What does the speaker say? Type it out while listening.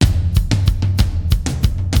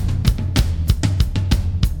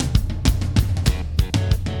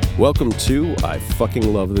Welcome to I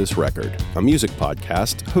Fucking Love This Record, a music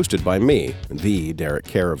podcast hosted by me, the Derek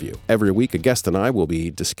Caraview. Every week, a guest and I will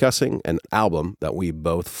be discussing an album that we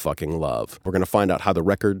both fucking love. We're going to find out how the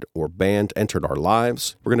record or band entered our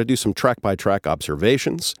lives. We're going to do some track-by-track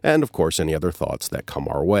observations, and of course, any other thoughts that come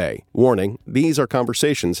our way. Warning, these are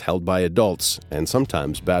conversations held by adults, and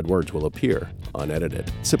sometimes bad words will appear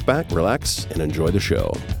unedited. Sit back, relax, and enjoy the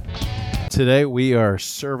show. Today we are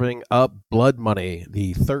serving up Blood Money,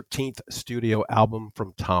 the 13th studio album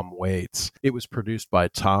from Tom Waits. It was produced by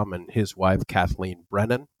Tom and his wife Kathleen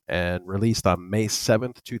Brennan and released on May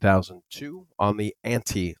 7th, 2002 on the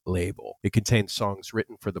Anti label. It contains songs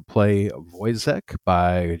written for the play Wojciech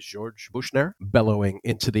by George Büchner. Bellowing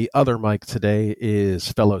into the other mic today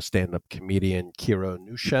is fellow stand-up comedian Kiro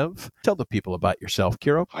Nushev. Tell the people about yourself,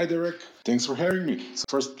 Kiro. Hi, Derek. Thanks for having me.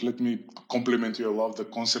 First, let me compliment you. I love the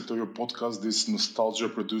concept of your podcast, this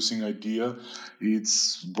nostalgia-producing idea.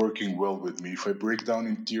 It's working well with me. If I break down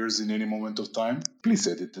in tears in any moment of time, please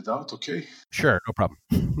edit it out, okay? Sure, no problem.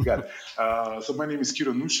 Got it. So my name is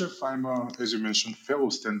Kiro Nushev. I'm, as you mentioned, fellow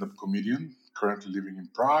stand-up comedian, currently living in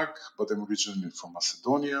Prague, but I'm originally from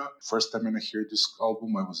Macedonia. First time when I heard this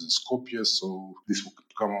album, I was in Skopje, so this will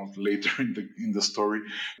come out later in the story.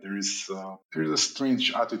 There is a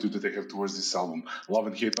strange attitude that I have towards this album, love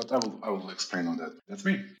and hate, but I will explain on that. That's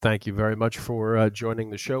me. Thank you very much for joining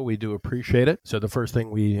the show. We do appreciate it. So the first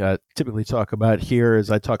thing we typically talk about here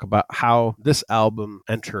is I talk about how this album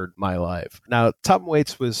entered my life. Now, Tom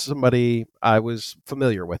Waits was somebody I was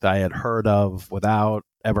familiar with. I had heard of without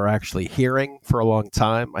ever actually hearing for a long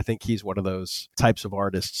time. I think he's one of those types of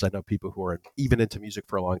artists. I know people who are even into music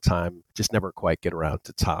for a long time just never quite get around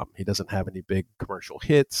to Tom. He doesn't have any big commercial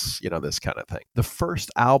hits, this kind of thing. The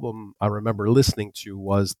first album I remember listening to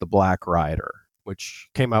was The Black Rider, which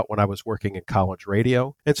came out when I was working in college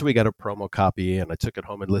radio. And so we got a promo copy and I took it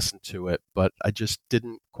home and listened to it, but I just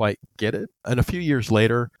didn't quite get it. And a few years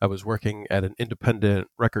later, I was working at an independent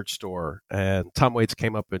record store and Tom Waits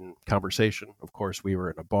came up in conversation. Of course, we were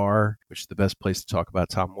in a bar, which is the best place to talk about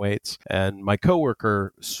Tom Waits. And my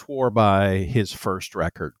coworker swore by his first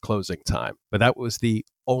record, Closing Time, but that was the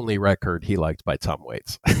only record he liked by Tom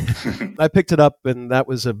Waits. I picked it up and that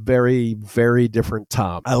was a very, very different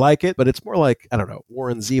Tom. I like it, but it's more like, I don't know,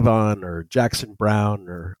 Warren Zevon or Jackson Browne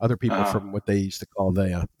or other people from what they used to call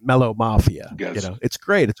the Mellow Mafia. Yes. It's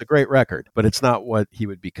great. It's a great record, but it's not what he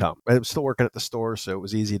would become. I was still working at the store, so it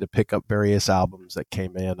was easy to pick up various albums that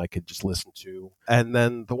came in I could just listen to. And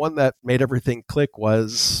then the one that made everything click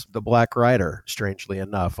was The Black Rider, strangely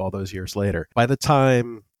enough, all those years later. By the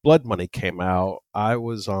time Blood Money came out, I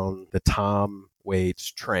was on the Tom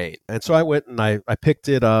Waits train. And so I went and I picked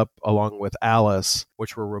it up along with Alice,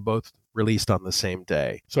 which were both released on the same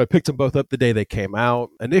day. So I picked them both up the day they came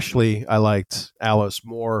out. Initially, I liked Alice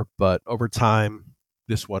more, but over time,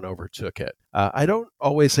 this one overtook it. I don't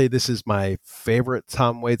always say this is my favorite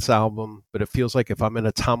Tom Waits album, but it feels like if I'm in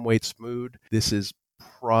a Tom Waits mood, this is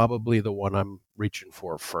probably the one I'm reaching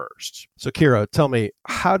for first. So Kiro, tell me,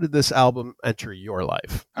 how did this album enter your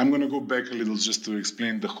life? I'm going to go back a little just to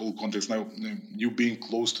explain the whole context. Now, you being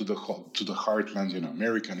close to the heartland,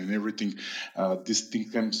 American and everything, this thing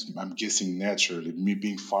comes, I'm guessing, naturally. Me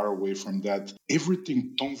being far away from that,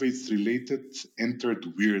 everything Tom Waits related entered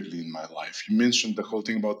weirdly in my life. You mentioned the whole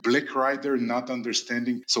thing about Black Rider, not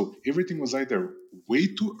understanding. So everything was either way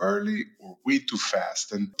too early or way too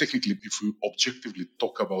fast. And technically, if we objectively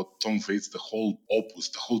talk about Tom Waits, the whole opus,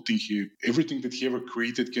 the whole thing everything that he ever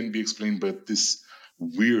created can be explained by this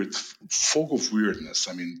weird fog of weirdness.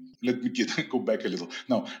 I mean, let me go back a little.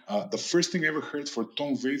 Now, the first thing I ever heard for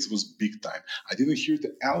Tom Waits was Big Time. I didn't hear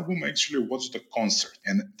the album, I actually watched the concert.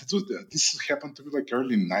 And this happened to be like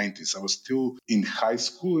early 90s. I was still in high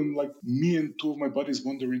school and like me and two of my buddies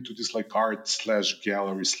wandered into this like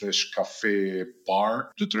art/gallery/cafe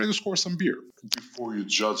bar to try to score some beer. Before you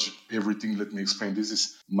judge everything, let me explain. This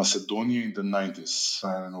is Macedonia in the 90s.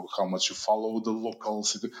 I don't know how much you follow the local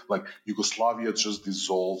city. Like Yugoslavia just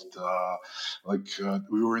dissolved.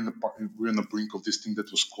 We were in the brink of this thing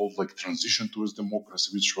that was called like transition towards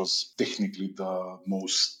democracy, which was technically the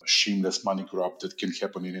most shameless money grab that can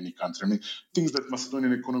happen in any country. I mean, things that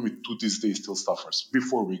Macedonian economy to this day still suffers.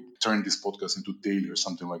 Before we turn this podcast into daily or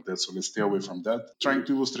something like that, so let's stay away from that. Trying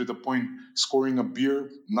to illustrate the point, scoring a beer,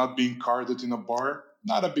 not being carded in a bar,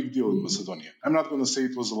 not a big deal in Macedonia. I'm not going to say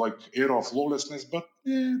it was like era of lawlessness, but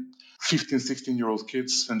 15, 16-year-old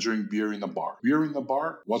kids enjoying beer in a bar. We are in a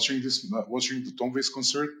bar watching the Tom Waits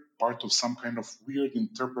concert. part of some kind of weird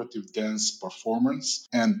interpretive dance performance,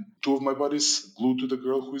 and two of my buddies glued to the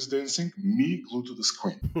girl who is dancing, me glued to the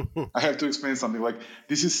screen. I have to explain something like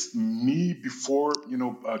this is me before,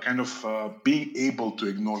 being able to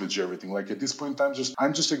acknowledge everything. Like at this point in time,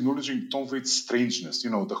 I'm just acknowledging Tom Waits' strangeness.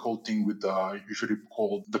 The whole thing with if you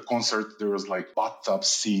recall the concert, there was like bathtub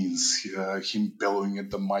scenes, him bellowing at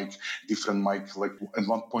the mic, different mic. Like at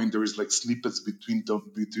one point, there is like snippets between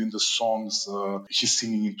the songs. He's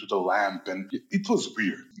singing into the lamp, and it was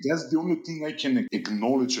weird. That's the only thing I can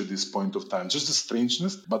acknowledge at this point of time, just the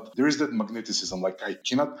strangeness. But there is that magneticism. Like I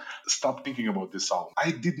cannot stop thinking about this album.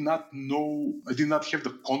 I did not have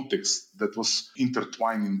the context that was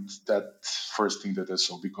intertwined in that first thing that I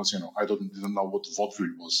saw, because I didn't know what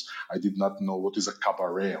vaudeville was. I did not know what is a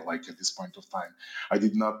cabaret like at this point of time. I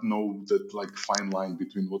did not know that like fine line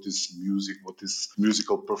between what is music, what is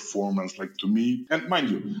musical performance. Like to me, and mind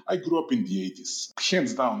you, I grew up in the 80s.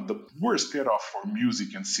 Hands down, the worst era for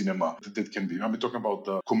music and cinema that can be. I'm talking about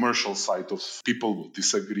the commercial side of people will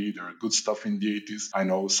disagree. There are good stuff in the 80s. I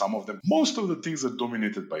know some of them. Most of the things are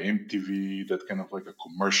dominated by MTV, that kind of like a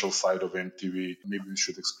commercial side of MTV. Maybe we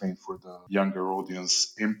should explain for the younger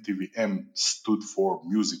audience. MTV stood for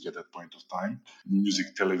music at that point of time.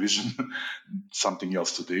 Music television, something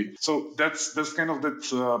else today. So that's kind of that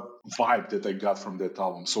vibe that I got from that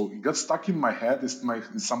album. So it got stuck in my head. It's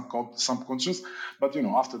some subconscious. But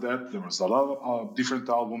after that, there was a lot of different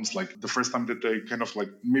albums. Like the first time that I kind of like,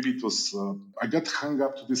 maybe it was I got hung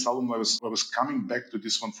up to this album. I was coming back to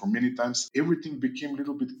this one for many times. Everything became a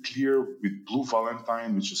little bit clear with Blue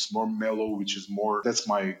Valentine, which is more mellow, that's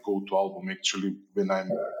my go-to album actually when I'm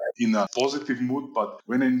in a positive mood. But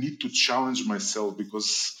when I need to challenge myself,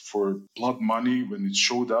 because for Blood Money, when it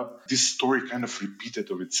showed up, this story kind of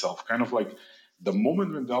repeated of itself. Kind of like the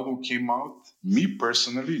moment when the album came out, me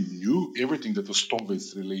personally knew everything that was Tom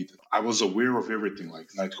Waits related. I was aware of everything, like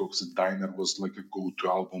Nighthawks Diner was like a go-to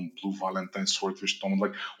album, Blue Valentine, Swordfish Tom,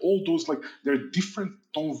 like all those, like there are different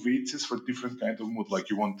Tom Waitses for different kind of mood. Like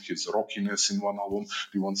you want his rockiness in one album,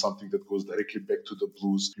 you want something that goes directly back to the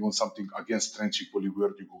blues, you want something against Trench equally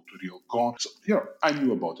weird, you go to Real Gone. So I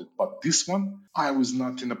knew about it, but this one, I was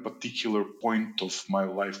not in a particular point of my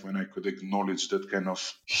life when I could acknowledge that kind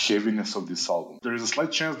of heaviness of this album. There is a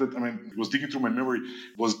slight chance that, it was digging through my memory,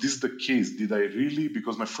 was this the case? Did I really?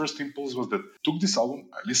 Because my first impulse was that took this album,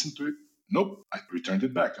 I listened to it, nope, I returned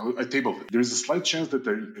it back. I tabled it. There is a slight chance that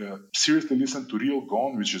I seriously listened to Real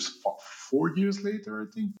Gone, which is 4 years later,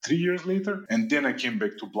 I think, 3 years later. And then I came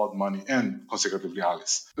back to Blood Money and consecutively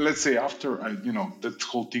Alice. Let's say after that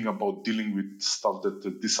whole thing about dealing with stuff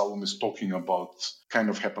that this album is talking about kind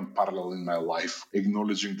of happened parallel in my life,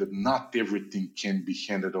 acknowledging that not everything can be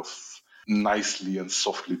handed off nicely and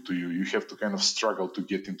softly to you. You have to kind of struggle to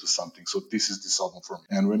get into something. So this is this album for me.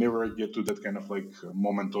 And whenever I get to that kind of like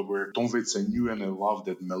moment of where Tom Waits I knew and I love,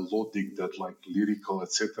 that melodic, that like lyrical,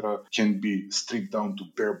 etc., can be stripped down to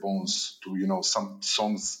bare bones, to some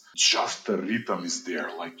songs just the rhythm is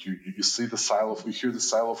there. Like you see the xylophone, you hear the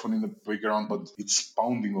xylophone in the background, but it's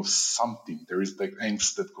pounding of something. There is like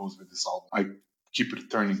angst that goes with this album. I keep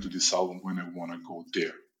returning to this album when I want to go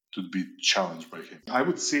there, to be challenged by him. I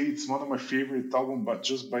would say it's one of my favorite albums, but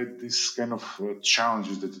just by this kind of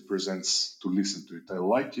challenges that it presents to listen to it. I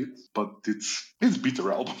like it, but it's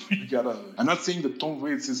bitter album. I'm not saying that Tom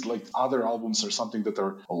Waits is like other albums or something that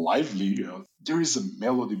are lively. There is a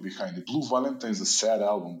melody behind it. Blue Valentine is a sad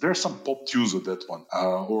album. There are some pop tunes of that one.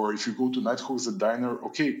 Or if you go to Nighthawks Diner,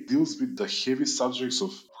 okay, deals with the heavy subjects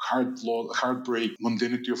of heartbreak,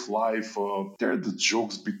 mundanity of life. There are the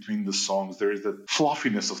jokes between the songs. There is the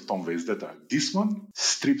fluffiness of Tom Waits. This one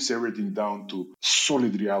strips everything down to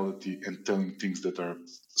solid reality and telling things that are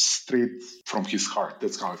straight from his heart.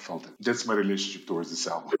 That's how I felt it. That's my relationship towards this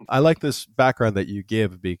album. I like this background that you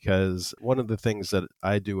give, because one of the things that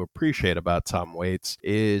I do appreciate about Tom Waits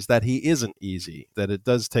is that he isn't easy, that it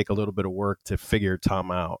does take a little bit of work to figure Tom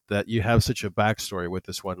out, that you have such a backstory with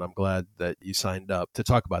this one. I'm glad that you signed up to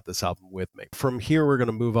talk about this album with me. From here, we're going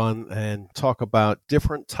to move on and talk about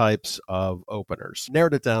different types of openers.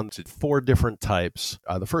 Narrowed it down to 4 different types.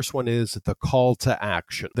 The first one is the call to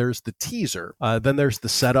action. There's the teaser, then there's the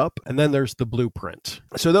setup, and then there's the blueprint.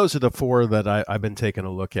 So those are the 4 that I've been taking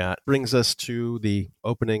a look at. Brings us to the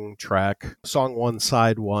opening track, song 1,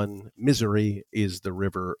 side 1, Misery is the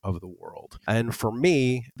River of the World. And for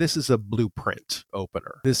me, this is a blueprint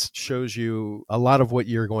opener. This shows you a lot of what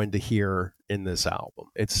you're going to hear in this album.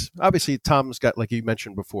 It's obviously Tom's got, like you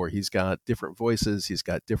mentioned before, he's got different voices, he's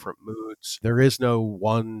got different moods. There is no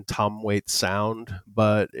one Tom Waits sound,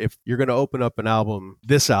 but if you're going to open up an album,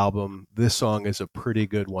 this song is a pretty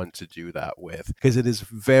good one to do that with because it is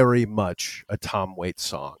very much a Tom Waits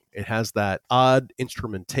song. It has that odd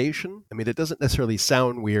instrumentation. I mean, it doesn't necessarily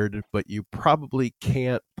sound weird, but you probably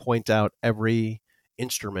can't point out every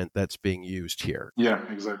instrument that's being used here. Yeah,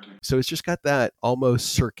 exactly. So it's just got that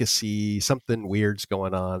almost circusy, something weird's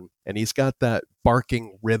going on. And he's got that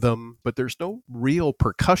barking rhythm, but there's no real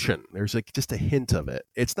percussion. There's like just a hint of it.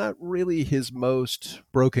 It's not really his most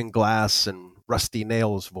broken glass and Rusty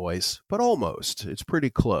Nails voice, but almost. It's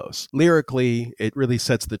pretty close. Lyrically, it really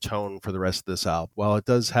sets the tone for the rest of this album. While it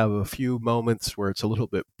does have a few moments where it's a little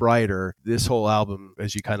bit brighter, this whole album,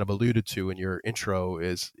 as you kind of alluded to in your intro,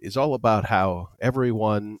 is all about how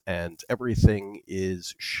everyone and everything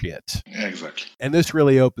is shit. Yeah, exactly. And this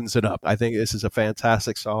really opens it up. I think this is a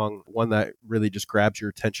fantastic song, one that really just grabs your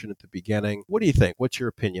attention at the beginning. What do you think? What's your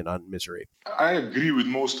opinion on Misery? I agree with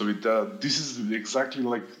most of it. This is exactly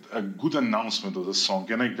like a good announcement of the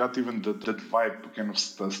song, and I got even that vibe kind of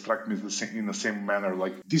struck me in the same manner.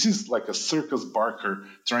 Like, this is like a circus barker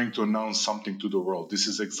trying to announce something to the world. This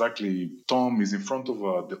is exactly Tom is in front of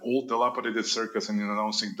the old dilapidated circus and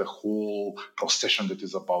announcing the whole procession that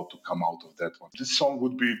is about to come out of that one. This song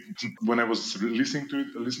would be, when I was listening to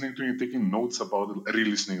it, taking notes about it,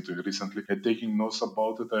 re-listening to it recently, and taking notes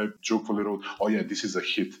about it, I jokingly wrote, "Oh yeah, this is a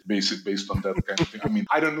hit," based on that kind of thing. I mean,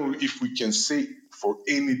 I don't know if we can say for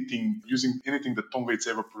anything, using anything that Tom Waits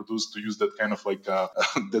ever produced, to use that kind of like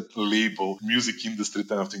that label, music industry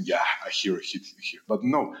kind of thing. Yeah, I hear a hit here. But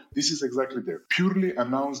no, this is exactly there. Purely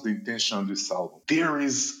announce the intention of this album. There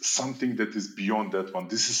is something that is beyond that one.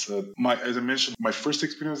 This is as I mentioned, my first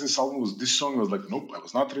experience with this album was this song. I was like, nope, I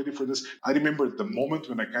was not ready for this. I remember the moment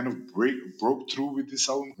when I kind of broke through with this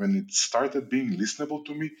album, when it started being listenable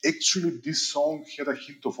to me. Actually, this song had a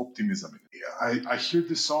hint of optimism in it. I hear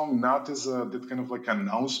this song not as that kind of like an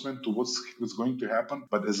announcement to what's going to happen,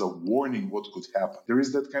 but as a warning what could happen. There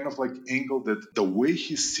is that kind of like angle that the way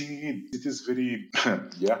he's singing it is very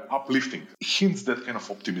uplifting. Hints that kind of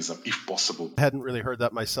optimism, if possible. I hadn't really heard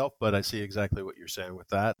that myself, but I see exactly what you're saying with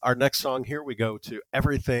that. Our next song here, we go to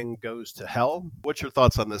Everything Goes to Hell. What's your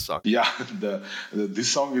thoughts on this song? Yeah,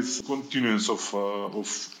 this song is continuance of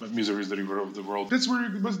Misery is the River of the World. That's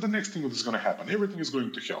what's the next thing that's going to happen. Everything is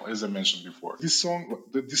going to hell, as I mentioned before. This song,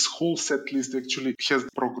 this whole set list actually has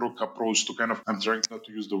prog rock approach to kind of, I'm trying not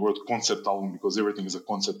to use the word concept album because everything is a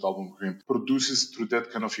concept album for him, produces through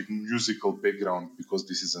that kind of a musical background because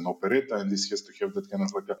this is an operetta and this has to have that kind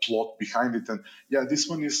of like a plot behind it. And yeah, this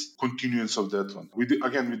one is continuance of that one. With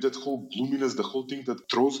that whole gloominess, the whole thing that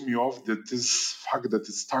throws me off, that is that it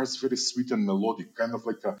starts very sweet and melodic, kind of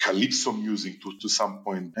like a calypso music to some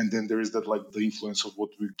point. And then there is that like the influence of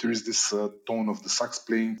there is this tone of the sax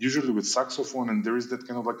playing, usually with saxophone, and there is that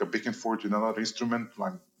kind of like a back and forth with another instrument.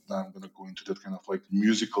 I'm going to go into that kind of like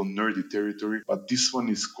musical nerdy territory, but this one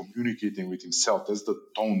is communicating with himself. That's the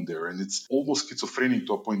tone there, and it's almost schizophrenic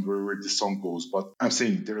to a point where this song goes. But I'm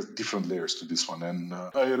saying there's different layers to this one, and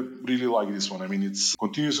I really like this one. I mean, it's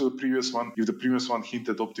continuous with the previous one. If the previous one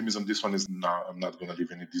hinted optimism, this one is not. I'm not going to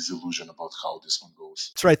leave any disillusion about how this one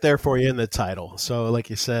goes. It's right there for you in the title. So, like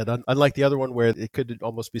you said, unlike the other one where it could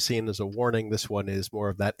almost be seen as a warning, this one is more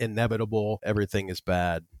of that inevitable, everything is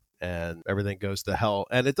bad and everything goes to hell.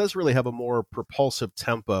 And it does really have a more propulsive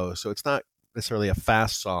tempo. So it's not necessarily a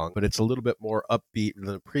fast song, but it's a little bit more upbeat than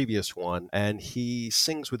the previous one. And he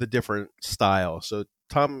sings with a different style. So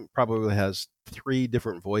Tom probably has 3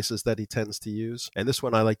 different voices that he tends to use. And this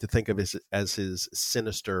one I like to think of as his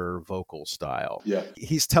sinister vocal style. Yeah.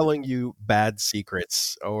 He's telling you bad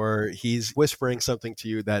secrets, or he's whispering something to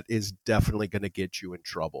you that is definitely going to get you in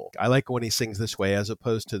trouble. I like when he sings this way as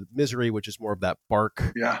opposed to Misery, which is more of that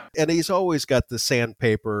bark. Yeah. And he's always got the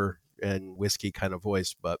sandpaper and whiskey kind of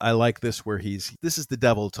voice, but I like this where this is the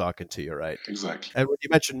devil talking to you, right? Exactly. And when you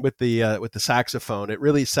mentioned with the saxophone, it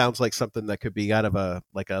really sounds like something that could be out of a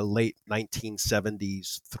late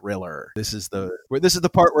 1970s thriller. This is the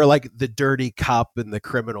part where like the dirty cop and the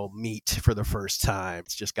criminal meet for the first time.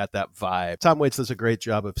 It's just got that vibe. Tom Waits does a great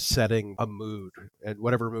job of setting a mood and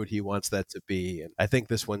whatever mood he wants that to be. And I think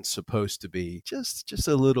this one's supposed to be just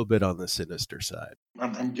a little bit on the sinister side.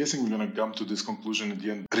 I'm guessing we're going to come to this conclusion at the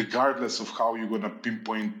end, regardless regardless of how you're gonna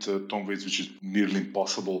pinpoint Tom Waits, which is nearly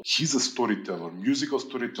impossible, he's a storyteller, musical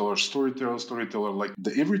storyteller. Like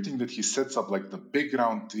everything that he sets up, like the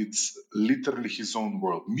background, it's literally his own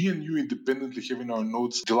world. Me and you independently having our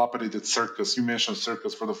notes, Dilapidated Circus. You mentioned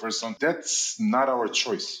Circus for the first song. That's not our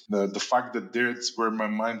choice. The fact that that's where my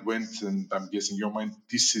mind went, and I'm guessing your mind,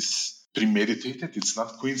 this is premeditated. It's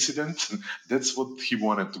not coincidence. That's what he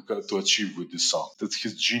wanted to achieve with this song. That's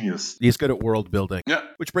his genius. He's good at world building. Yeah.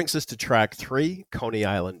 Which brings us to track 3, Coney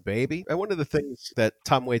Island Baby. And one of the things that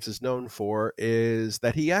Tom Waits is known for is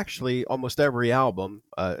that he actually, almost every album,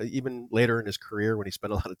 even later in his career when he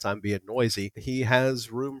spent a lot of time being noisy, he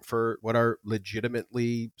has room for what are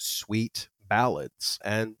legitimately sweet ballads,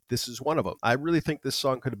 and this is one of them. I really think this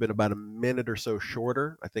song could have been about a minute or so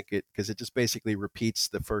shorter. I think because it just basically repeats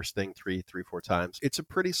the first thing three, 4 times. It's a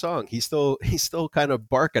pretty song. He's still kind of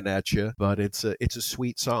barking at you, but it's a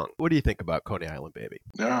sweet song. What do you think about Coney Island Baby?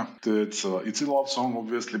 Yeah, it's a love song,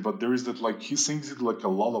 obviously, but there is that, like, he sings it like a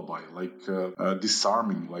lullaby, like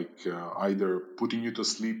disarming, like either putting you to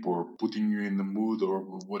sleep or putting you in the mood or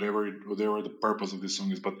whatever the purpose of this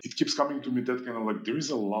song is. But it keeps coming to me that kind of like there is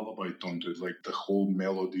a lullaby tone to it. Like the whole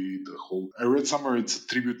melody, I read somewhere it's a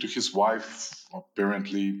tribute to his wife.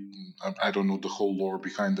 Apparently, I don't know the whole lore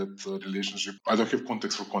behind that relationship. I don't have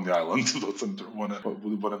context for Coney Island. That's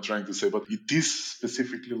what I'm trying to say. But it is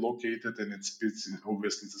specifically located, and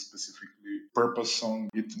obviously it's a specifically purpose song.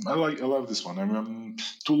 I love this one. I mean,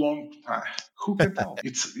 too long. Who can tell?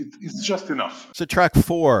 It's just enough. So track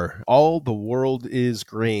 4, All the World Is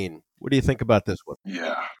Green. What do you think about this one?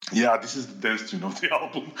 Yeah, this is the dance tune of the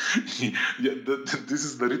album. This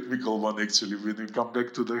is the rhythmical one, actually, when you come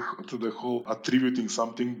back to the whole attributing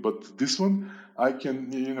something. But this one, you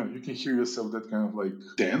can hear yourself that kind of like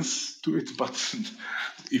dance to it, but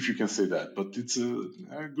if you can say that. But it's a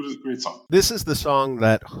great song. This is the song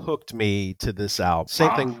that hooked me to this album.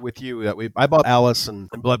 Same thing with you. I bought Alice and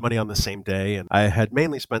Blood Money on the same day, and I had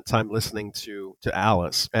mainly spent time listening to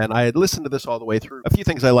Alice, and I had listened to this all the way through. A few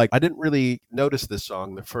things I liked. I didn't really notice this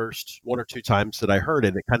song the first 1 or 2 times that I heard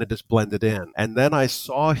it. It kind of just blended in. And then I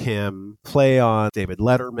saw him play on David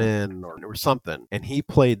Letterman or something, and he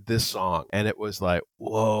played this song, and it was like,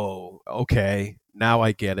 whoa, okay, now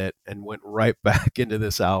I get it, and went right back into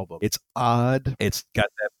this album. It's odd. It's got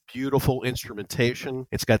that beautiful instrumentation.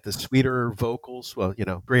 It's got the sweeter vocals. Well,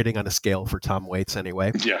 grading on a scale for Tom Waits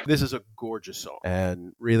anyway. Yeah. This is a gorgeous song,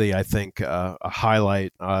 and really, I think a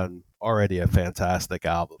highlight on already a fantastic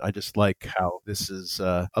album. I just like how this is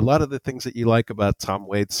a lot of the things that you like about Tom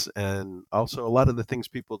Waits, and also a lot of the things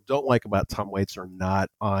people don't like about Tom Waits are not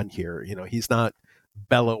on here. He's not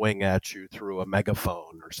bellowing at you through a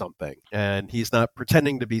megaphone or something, and he's not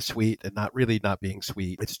pretending to be sweet and not being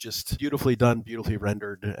sweet. It's just beautifully done, beautifully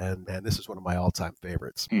rendered, and this is one of my all-time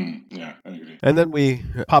favorites. Yeah, I agree. And then we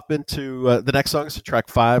pop into the next song, so track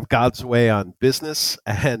 5, God's Way on Business,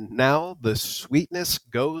 and now the sweetness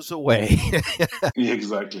goes away. Yeah,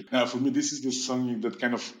 exactly. Now, for me, this is the song that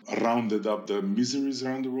kind of rounded up the miseries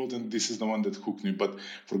around the world, and this is the one that hooked me. But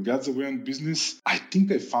for God's Way on Business, I think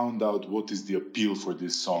I found out what is the appeal for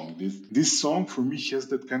this song. This song for me has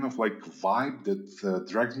that kind of like vibe that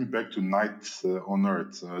drags me back to Night on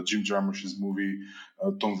Earth, Jim Jarmusch's movie.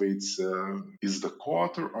 Tom Waits is the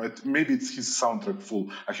co-author, or maybe it's his soundtrack full.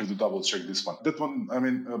 I have to double check this one. That one, I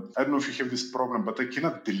mean, I don't know if you have this problem, but I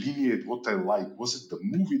cannot delineate what I like. Was it the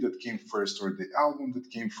movie that came first or the album that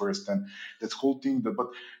came first? And that whole thing, but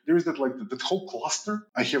there is that whole cluster.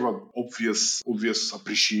 I have an obvious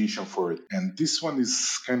appreciation for it. And this one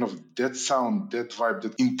is kind of that sound, that vibe,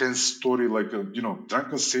 that intense story, like a,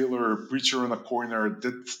 drunken sailor, preacher on a corner.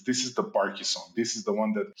 This is the Barky song. This is the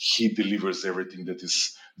one that he delivers everything that is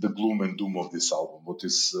the gloom and doom of this album, what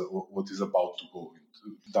is about to go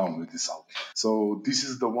down with this album. So this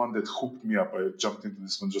is the one that hooked me up. I jumped into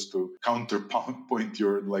this one just to counterpoint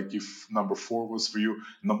your, like, if number 4 was for you,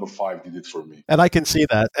 number 5 did it for me. And I can see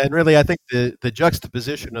that. And really, I think the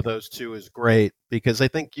juxtaposition of those two is great, because I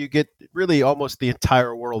think you get really almost the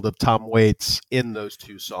entire world of Tom Waits in those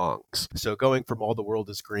 2 songs. So going from All the World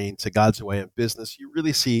is Green to God's Way on Business, you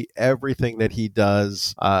really see everything that he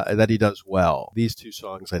does well. These 2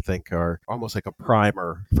 songs, I think, are almost like a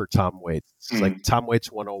primer for Tom Waits. It's like Tom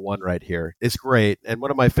Waits 101 right here. It's great. And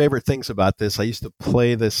one of my favorite things about this, I used to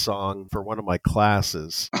play this song for one of my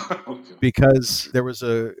classes because there was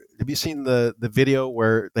a Have you seen the video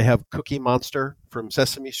where they have Cookie Monster from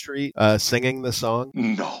Sesame Street singing the song?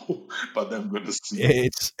 No, but I'm gonna see.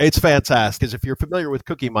 It's fantastic because if you're familiar with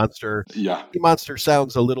Yeah. Cookie Monster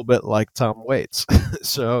sounds a little bit like Tom Waits.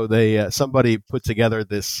 So they somebody put together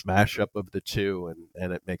this mashup of the two,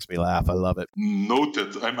 and it makes me laugh. I love it.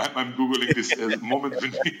 Noted. I'm googling this as moment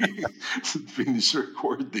when we finish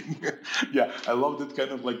recording. Yeah, I love that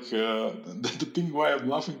kind of like the thing why I'm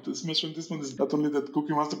laughing this much on this one is not only that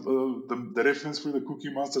Cookie Monster, the reference for the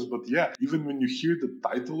Cookie Monsters, but yeah, even when you hear the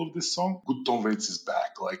title of this song, Good Tom Waits is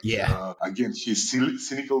back. Like again, he's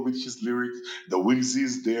cynical with his lyrics. The whimsy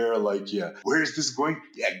is there. Like where is this going?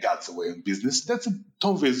 Yeah, God's away on business. That's a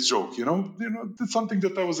Tom Waits joke. That's something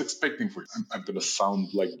that I was expecting for. I'm gonna sound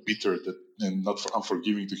like bitter and not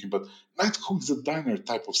unforgiving to him, but Nighthawk is a diner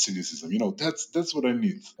type of cynicism. That's what I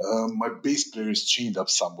need. My bass player is chained up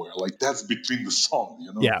somewhere. Like that's between the song.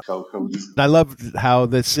 Yeah. How this. I love how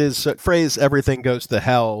this is phrase "everything goes to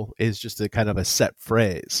hell" is just a kind of a set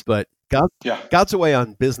phrase, but God's away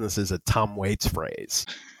on business is a Tom Waits phrase.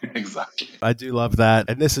 Exactly. I do love that.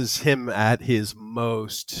 And this is him at his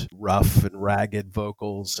most rough and ragged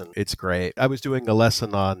vocals, and it's great. I was doing a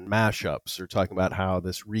lesson on mashups, or talking about how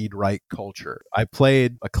this read-write culture. I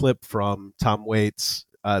played a clip from Tom Waits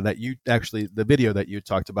the video that you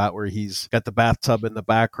talked about, where he's got the bathtub in the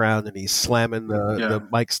background and he's slamming the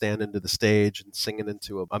mic stand into the stage and singing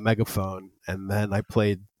into a megaphone. And then I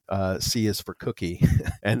played C is for Cookie.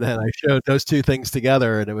 And then I showed those two things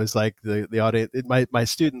together, and it was like the audience, my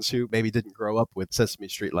students who maybe didn't grow up with Sesame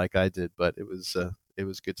Street like I did, but it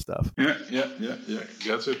was good stuff. Yeah.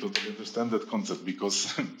 Gotcha. Totally understand that concept,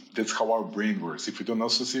 because that's how our brain works. If we don't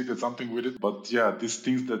associate something with it, but yeah, these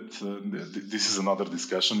things this is another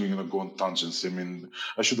discussion. We're gonna go on tangents. I mean,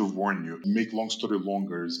 I should have warned you. Make long story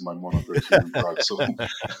longer is my moniker here in Prague. So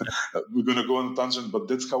we're gonna go on a tangent, but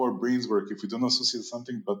that's how our brains work. If we don't associate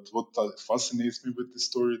something, but what fascinates me with the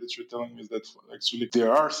story that you're telling me is that actually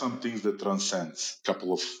there are some things that transcend. A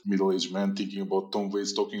couple of middle-aged men thinking about Tom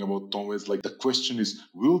Waits, talking about Tom Waits. Like the question is,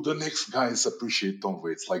 will the next guys appreciate Tom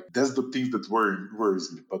Waits? Like that's the thing that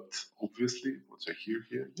worries me. But obviously, what I hear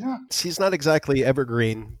here, yeah, he's not exactly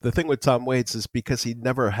evergreen. The thing with Tom Waits is because he's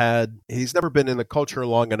never been in the culture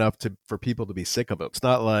long enough for people to be sick of him. It's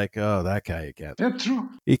not like, oh, that guy again. Yeah, true.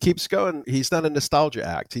 He keeps going. He's not a nostalgia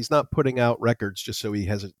act. He's not putting out records just so he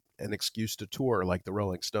has an excuse to tour like the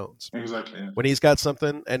Rolling Stones. Exactly. Yeah. When he's got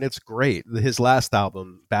something, and it's great. His last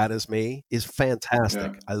album, Bad As Me, is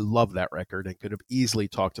fantastic. Yeah. I love that record and could have easily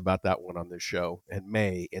talked about that one on this show and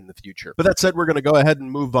may in the future. But that said, we're going to go ahead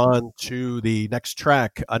and move on to the next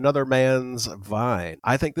track, Another Man's Vine.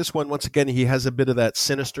 I think this one, once again, he has a bit of that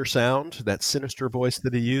sinister sound, that sinister voice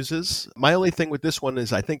that he uses. My only thing with this one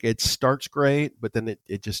is I think it starts great, but then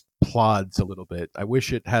it just plods a little bit. I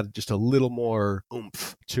wish it had just a little more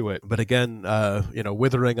oomph to it. But again,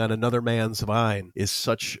 Withering on Another Man's Vine is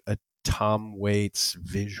such a Tom Waits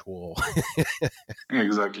visual.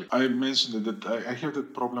 Exactly. I mentioned that I have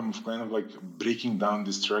that problem of kind of like breaking down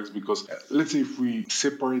these tracks, because let's say if we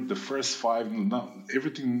separate the first five, now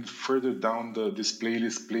everything further down this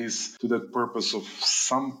playlist plays to that purpose of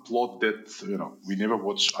some plot that we never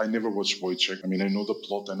watch. I never watched Wojciech. I mean, I know the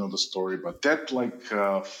plot, I know the story, but that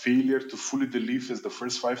failure to fully deliver as the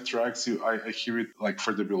first five tracks, I hear it like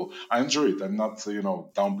further below. I enjoy it. I'm not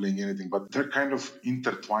downplaying anything, but they're kind of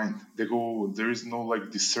intertwined. There is no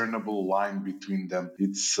discernible line between them.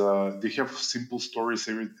 It's they have simple stories.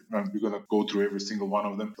 We're gonna go through every single one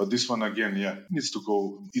of them, but this one again, needs to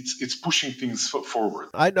go. It's pushing things forward.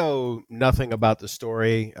 I know nothing about the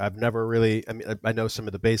story. I've never really. I mean, I know some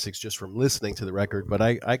of the basics just from listening to the record, but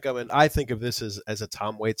I go and I think of this as a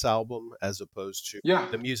Tom Waits album as opposed to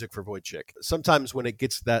the music for Wojciech. Sometimes when it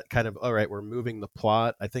gets that kind of, all right, we're moving the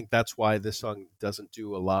plot, I think that's why this song doesn't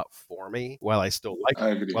do a lot for me. While I still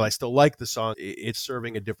like the song, it's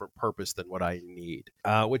serving a different purpose than what I need.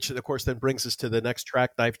 Which, of course, then brings us to the next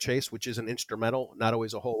track, Knife Chase, which is an instrumental. Not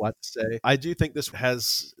always a whole lot to say. I do think this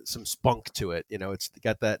has some spunk to it. It's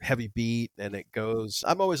got that heavy beat, and it goes.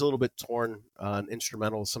 I'm always a little bit torn on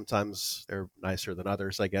instrumentals. Sometimes they're nicer than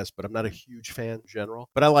others, I guess, but I'm not a huge fan in general.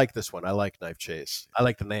 But I like this one. I like Knife Chase. I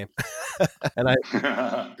like the name. And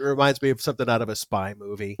it reminds me of something out of a spy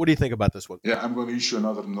movie. What do you think about this one? Yeah, I'm going to issue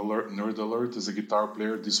another nerd alert as a guitar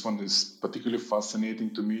player. This one one is particularly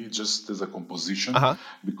fascinating to me just as a composition Uh-huh.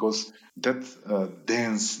 because that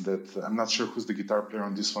dance that I'm not sure who's the guitar player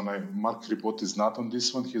on this one. Mark Ribot is not on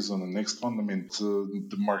this one. He's on the next one. I mean,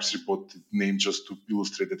 the Mark Ribot name just to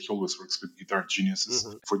illustrate that he always works with guitar geniuses.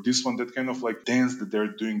 Mm-hmm. For this one, that kind of like dance that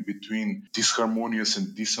they're doing between disharmonious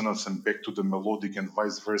and dissonance and back to the melodic and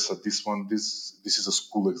vice versa. This is a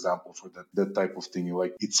school example for that type of thing.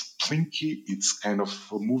 Like it's plinky, it's kind of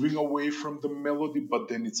moving away from the melody, but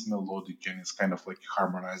then it's melodic and it's kind of like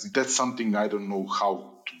harmonizing. That's something I don't know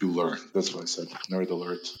how to be learned. That's what I said. Nerd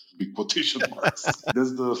alert. Big quotation marks.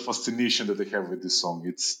 That's the fascination that I have with this song.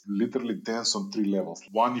 It's literally dance on three levels.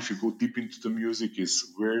 One, if you go deep into the music,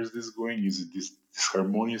 is where is this going? Is it this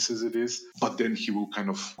harmonious as it is? But then he will kind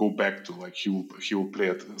of go back to like he will play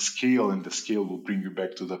at a scale, and the scale will bring you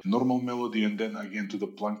back to the normal melody, and then again to the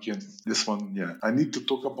plunky. And this one, yeah, I need to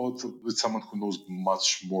talk about with someone who knows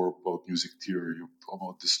much more about music theory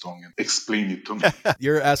about this song and explain it to me.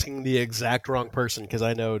 You're asking the exact wrong person because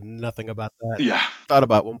I know nothing about that. Yeah. Thought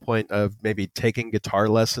about one point of maybe taking guitar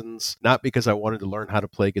lessons, not because I wanted to learn how to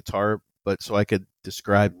play guitar, but so I could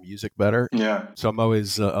describe music better. Yeah. So I'm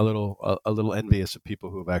always a little envious of people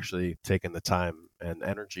who have actually taken the time and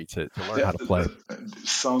energy to learn how to play.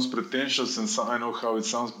 Sounds pretentious, and I know how it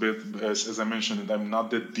sounds, but as I mentioned, I'm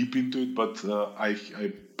not that deep into it, but I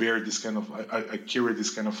bear this kind of, I carry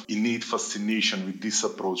this kind of innate fascination with this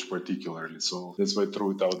approach particularly. So that's why I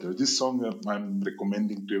throw it out there. This song I'm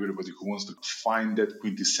recommending to everybody who wants to find that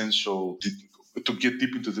quintessential, to get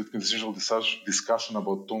deep into the quintessential discussion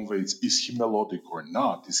about Tom Waits. Is he melodic or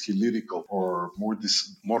not? Is he lyrical or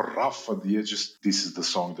more rough at the edges? This is the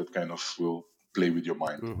song that kind of will play with your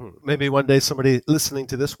mind. Mm-hmm. Maybe one day somebody listening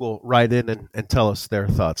to this will write in and tell us their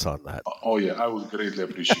thoughts on that. Oh yeah, I would greatly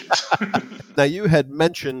appreciate it. Now, you had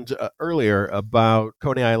mentioned earlier about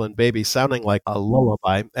Coney Island Baby sounding like a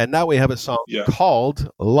lullaby, and now we have a song called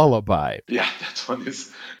Lullaby. Yeah, that one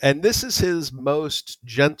is. And this is his most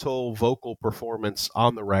gentle vocal performance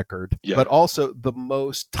on the record, but also the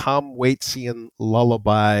most Tom Waitsian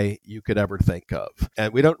lullaby you could ever think of.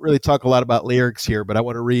 And we don't really talk a lot about lyrics here, but I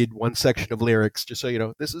want to read one section of lyrics just so you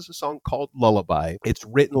know. This is a song called Lullaby. It's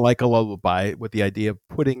written like a lullaby with the idea of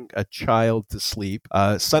putting a child to sleep.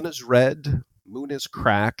 Sun is red, moon is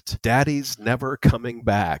cracked, daddy's never coming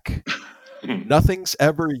back. Nothing's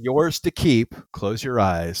ever yours to keep. Close your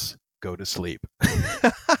eyes, go to sleep.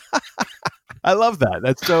 I love that.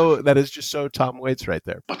 That is just so Tom Waits right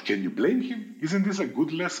there. But can you blame him? Isn't this a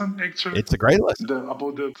good lesson, actually? It's a great lesson.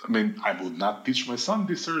 I would not teach my son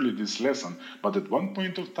this lesson, but at one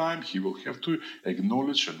point of time, he will have to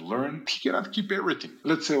acknowledge and learn he cannot keep everything.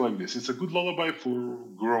 Let's say like this. It's a good lullaby for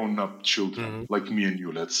grown-up children, like me and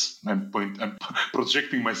you. I'm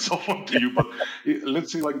projecting myself onto you, but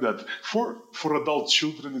let's say like that. For adult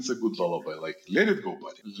children, it's a good lullaby. Like, let it go,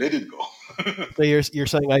 buddy. Let it go. So you're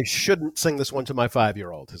saying I shouldn't sing this one to my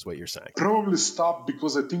 5-year-old, is what you're saying? Probably stop,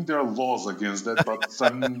 because I think there are laws against that, but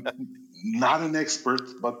I'm not an expert,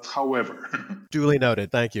 but however. Duly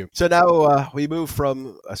noted. Thank you. So now we move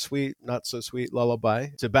from a sweet, not so sweet lullaby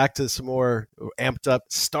to back to some more amped up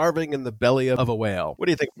Starving in the Belly of a Whale. What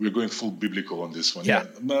do you think? We're going full biblical on this one. Yeah.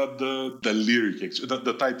 The lyric, actually,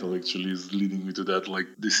 the title actually is leading me to that. Like,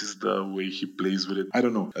 this is the way he plays with it. I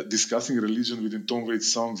don't know. Discussing religion within Tom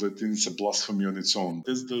Waits songs, I think it's a blasphemy on its own.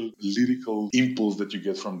 There's the lyrical impulse that you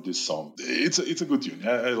get from this song. It's a good tune.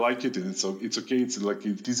 I like it, and it's okay. It's like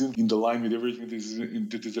it isn't in the line with everything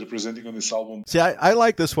that is representing on this album. See, I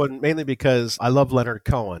like this one mainly because I love Leonard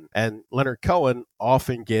Cohen, and Leonard Cohen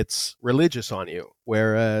often gets religious on you,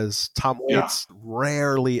 whereas Tom Waits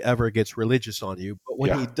rarely ever gets religious on you. But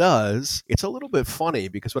when he does, it's a little bit funny,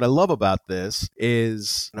 because what I love about this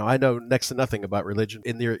is, I know next to nothing about religion.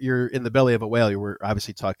 You're in the belly of a whale. You were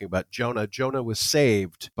obviously talking about Jonah. Jonah was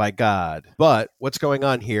saved by God. But what's going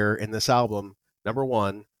on here in this album? Number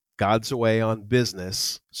one, God's away on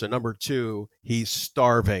business. So number two, he's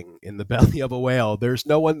starving in the belly of a whale. There's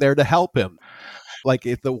no one there to help him. Like,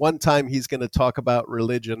 if the one time he's going to talk about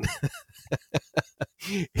religion,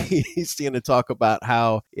 he's going to talk about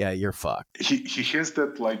how, you're fucked. He has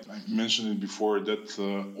that, like I mentioned it before,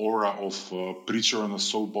 that aura of preacher on a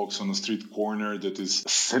soapbox on a street corner that is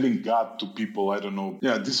selling God to people. I don't know.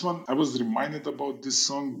 Yeah, this one, I was reminded about this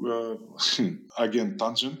song, again,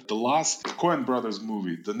 tangent. The last Coen Brothers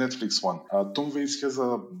movie, the Netflix one. Tom Waits has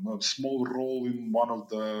a small role in one of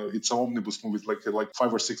it's an omnibus movie, like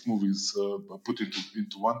 5 or 6 movies put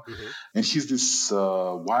into one. Mm-hmm. And he's this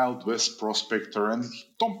Wild West prospector, and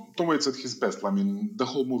Tom Waits at his best. I mean, the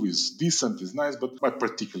whole movie is decent, is nice, but I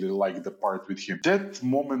particularly like the part with him. That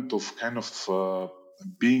moment of kind of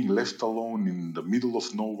being left alone in the middle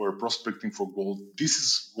of nowhere, prospecting for gold. This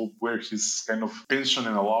is where his kind of pension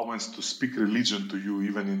and allowance to speak religion to you,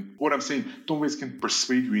 even in what I'm saying. Tom Waits can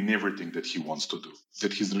persuade you in everything that he wants to do.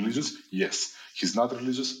 That he's religious, yes. He's not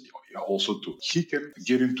religious, also too. He can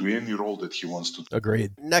get into any role that he wants to.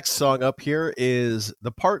 Agreed. Next song up here is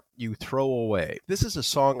The Part You Throw Away. This is a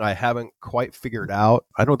song I haven't quite figured out.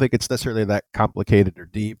 I don't think it's necessarily that complicated or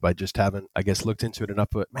deep. I just haven't, I guess, looked into it enough.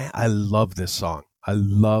 But man, I love this song. I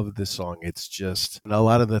love this song. It's just a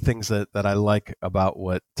lot of the things that I like about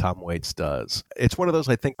what Tom Waits does. It's one of those,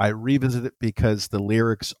 I think I revisit it because the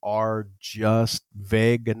lyrics are just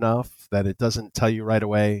vague enough that it doesn't tell you right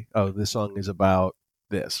away, oh, this song is about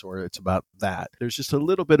this or it's about that. There's just a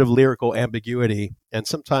little bit of lyrical ambiguity, and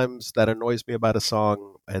sometimes that annoys me about a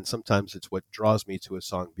song, and sometimes it's what draws me to a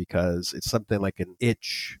song because it's something like an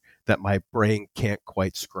itch that my brain can't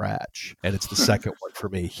quite scratch. And it's the second one for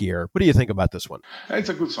me here. What do you think about this one? It's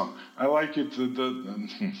a good song. I like it.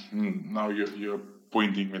 Now you're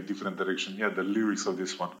pointing in a different direction. Yeah, the lyrics of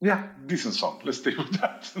this one. Yeah, decent song. Let's stay with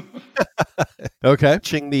that. Okay.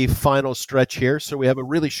 Reaching the final stretch here. So we have a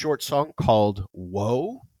really short song called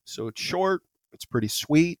Whoa. So it's short. It's pretty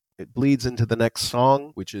sweet. It bleeds into the next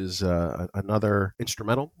song, which is another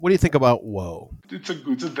instrumental. What do you think about Whoa? It's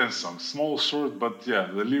a dance song. Small, short, but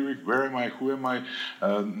yeah, the lyric, where am I, who am I?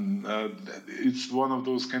 It's one of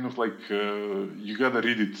those kind of like, you gotta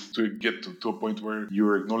read it to get to a point where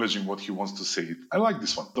you're acknowledging what he wants to say. I like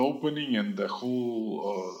this one. The opening and the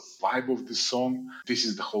whole vibe of this song, this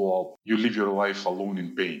is the whole album. You live your life alone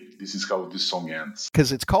in pain. This is how this song ends.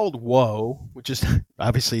 Because it's called Whoa, which is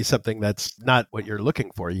obviously something that's not what you're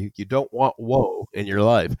looking for. You don't want woe in your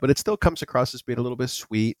life, but it still comes across as being a little bit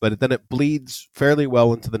sweet, but then it bleeds fairly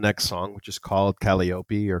well into the next song, which is called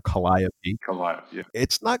Calliope or Calliope. Calliope, yeah.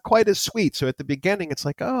 It's not quite as sweet. So at the beginning, it's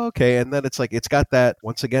like, oh, okay. And then it's like, it's got that,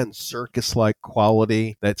 once again, circus-like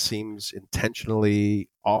quality that seems intentionally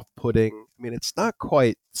off-putting. I mean, it's not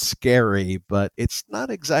quite scary, but it's not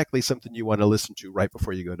exactly something you want to listen to right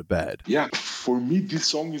before you go to bed. Yeah, for me, this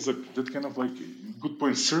song is that kind of like good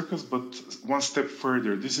point, circus, but one step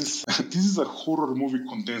further. This is a horror movie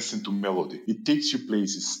condensed into melody. It takes you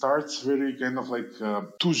places. Starts very kind of like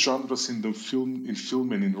two genres in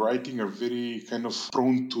film and in writing are very kind of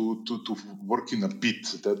prone to work in a beat.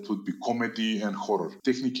 That would be comedy and horror.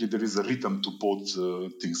 Technically, there is a rhythm to both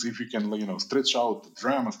things. If you can, stretch out the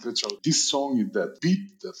drama, stretch out. This song is that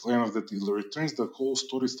beat, that kind of that returns. The whole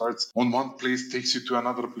story starts on one place, takes you to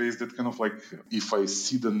another place. That kind of like, if I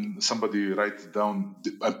see somebody write it down,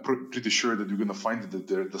 I'm pretty sure that you're gonna find that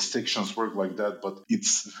the sections work like that. But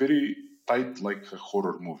it's very tight, like a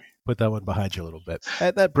horror movie. Put that one behind you a little bit.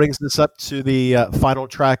 And that brings us up to the final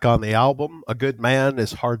track on the album, A Good Man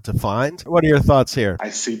is Hard to Find. What are your thoughts here?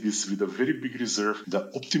 I say this with a very big reserve.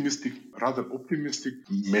 The rather optimistic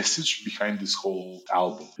message behind this whole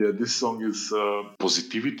album. Yeah, this song is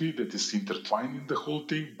positivity that is intertwined in the whole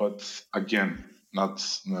thing, but again,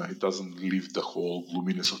 it doesn't leave the whole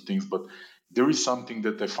gloominess of things, but there is something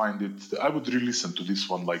that I find I would re-listen to this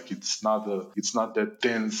one. Like it's not that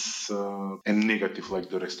tense and negative like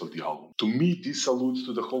the rest of the album. To me, this alludes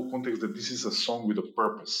to the whole context that this is a song with a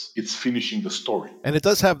purpose. It's finishing the story. And it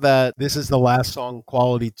does have that, this is the last song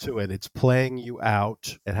quality to it. It's playing you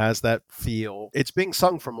out. It has that feel. It's being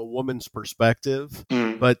sung from a woman's perspective,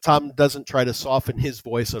 but Tom doesn't try to soften his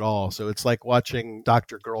voice at all. So it's like watching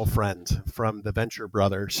Dr. Girlfriend from the Venture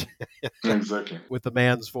Brothers. Exactly. With the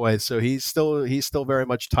man's voice. So he's still very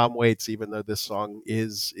much Tom Waits, even though this song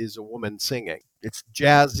is a woman singing. It's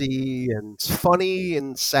jazzy and it's funny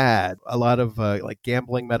and sad. A lot of like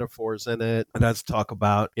gambling metaphors in it. It does talk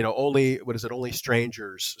about, only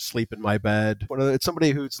strangers sleep in my bed. It's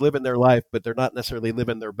somebody who's living their life, but they're not necessarily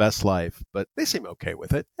living their best life, but they seem okay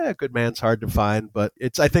with it. Yeah, a good man's hard to find, but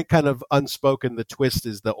it's, I think, kind of unspoken. The twist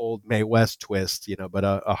is the old Mae West twist, but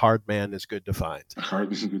a hard man is good to find. A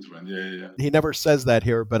hard is a good friend, yeah. He never says that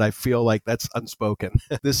here, but I feel like that's unspoken.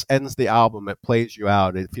 This ends the album. It plays you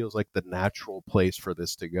out. It feels like the natural place for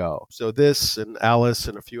this to go. So this and Alice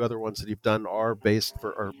and a few other ones that you've done are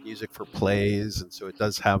music for plays, and so it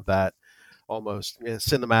does have that almost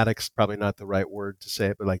cinematic's probably not the right word to say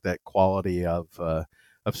it, but like that quality of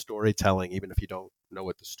storytelling. Even if you don't know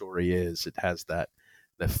what the story is, it has the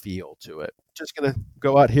feel to it. just going to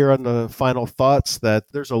go out here on the final thoughts that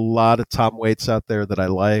there's a lot of Tom Waits out there that I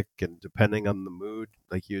like, and depending on the mood,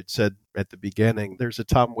 like you had said at the beginning, there's a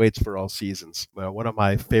Tom Waits for all seasons. One of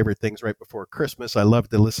my favorite things right before Christmas, I love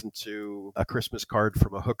to listen to A Christmas Card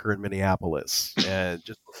from a Hooker in Minneapolis. And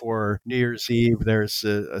just before New Year's Eve, there's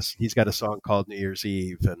he's got a song called New Year's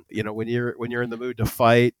Eve. And you know, when you're in the mood to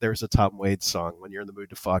fight, there's a Tom Waits song. When you're in the mood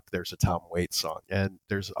to fuck, there's a Tom Waits song. And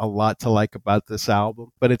there's a lot to like about this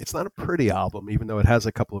album, but it's not a pretty album, even though it has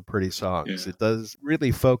a couple of pretty songs. It does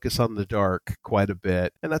really focus on the dark quite a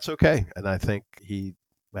bit, and that's okay. And I think he's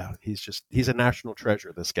a national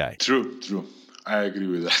treasure, this guy. True. I agree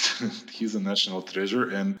with that. He's a national treasure,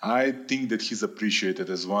 and I think that he's appreciated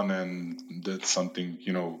as one, and that's something,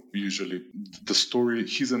 usually the story,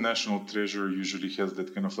 he's a national treasure, usually has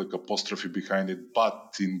that kind of like apostrophe behind it,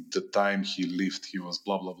 but in the time he lived, he was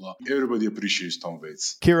blah, blah, blah. Everybody appreciates Tom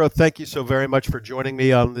Waits. Kiro, thank you so very much for joining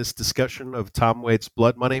me on this discussion of Tom Waits'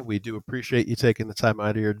 Blood Money. We do appreciate you taking the time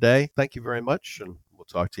out of your day. Thank you very much, and we'll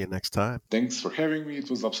talk to you next time. Thanks for having me. It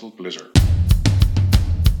was an absolute pleasure.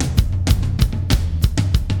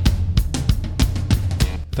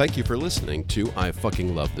 Thank you for listening to I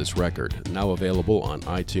Fucking Love This Record, now available on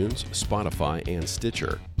iTunes, Spotify, and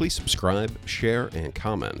Stitcher. Please subscribe, share, and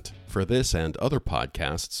comment. For this and other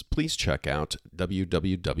podcasts, please check out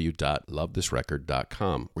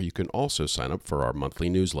www.lovethisrecord.com, where you can also sign up for our monthly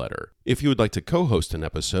newsletter. If you would like to co-host an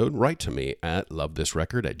episode, write to me at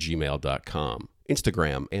lovethisrecord@gmail.com.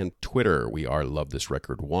 Instagram and Twitter, we are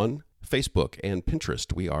LoveThisRecord1. Facebook and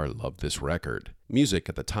Pinterest, we are Love This Record. Music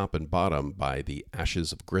at the top and bottom by The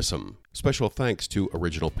Ashes of Grissom. Special thanks to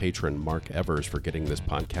original patron Mark Evers for getting this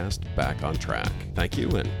podcast back on track. Thank you,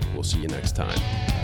 and we'll see you next time.